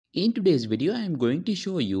In today's video, I am going to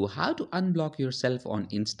show you how to unblock yourself on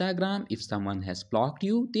Instagram if someone has blocked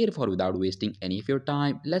you. Therefore, without wasting any of your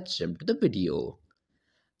time, let's jump to the video.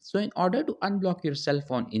 So in order to unblock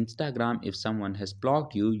yourself on Instagram if someone has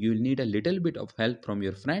blocked you, you'll need a little bit of help from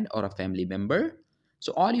your friend or a family member.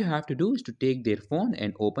 So all you have to do is to take their phone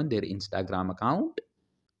and open their Instagram account.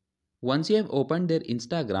 Once you have opened their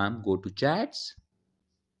Instagram, go to chats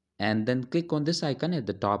and then click on this icon at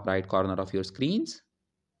the top right corner of your screens.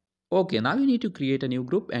 Okay, now you need to create a new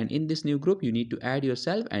group, and in this new group you need to add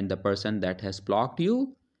yourself and the person that has blocked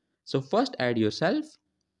you. So first add yourself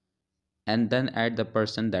and then add the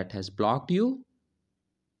person that has blocked you,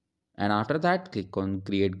 and after that click on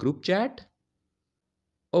create group chat.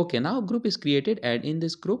 Okay, now group is created, and in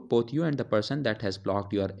this group both you and the person that has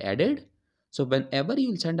blocked you are added. So whenever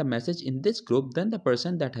you will send a message in this group, then the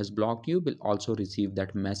person that has blocked you will also receive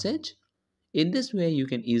that message. In this way you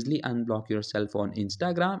can easily unblock yourself on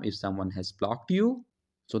Instagram if someone has blocked you.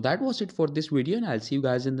 So that was it for this video, and I'll see you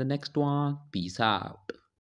guys in the next one. Peace out.